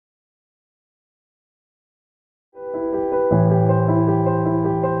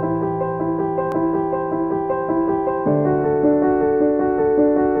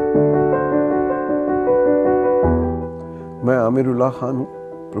आमिरुल्लाह खान हूँ,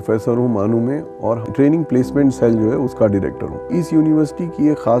 प्रोफेसर हूँ मानू में और ट्रेनिंग प्लेसमेंट सेल जो है उसका डायरेक्टर हूँ। इस यूनिवर्सिटी की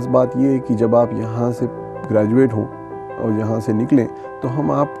एक ख़ास बात ये है कि जब आप यहाँ से ग्रेजुएट हों और यहाँ से निकलें तो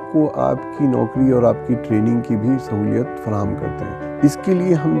हम आपको आपकी नौकरी और आपकी ट्रेनिंग की भी सहूलियत फराहम करते हैं। इसके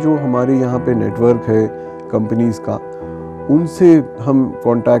लिए हम जो हमारे यहाँ पे नेटवर्क है कंपनीज़ का, उनसे हम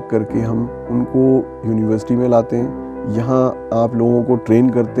कांटेक्ट करके हम उनको यूनिवर्सिटी में लाते हैं। यहाँ आप लोगों को ट्रेन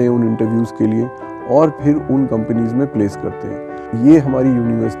करते हैं उन इंटरव्यूज़ के लिए और फिर उन कंपनीज़ में प्लेस करते हैं। ये हमारी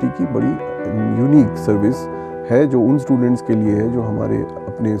यूनिवर्सिटी की बड़ी यूनिक सर्विस है जो उन स्टूडेंट्स के लिए है जो हमारे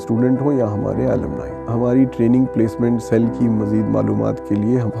अपने स्टूडेंट हों या हमारे एलुमनाई। हमारी ट्रेनिंग प्लेसमेंट सेल की मज़ीद मालूमात के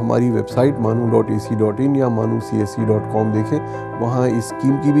लिए हम हमारी वेबसाइट manu.ac.in या manucsc.com देखें। वहाँ इस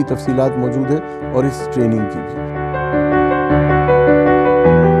स्कीम की भी तफसीलात मौजूद है और इस ट्रेनिंग की भी।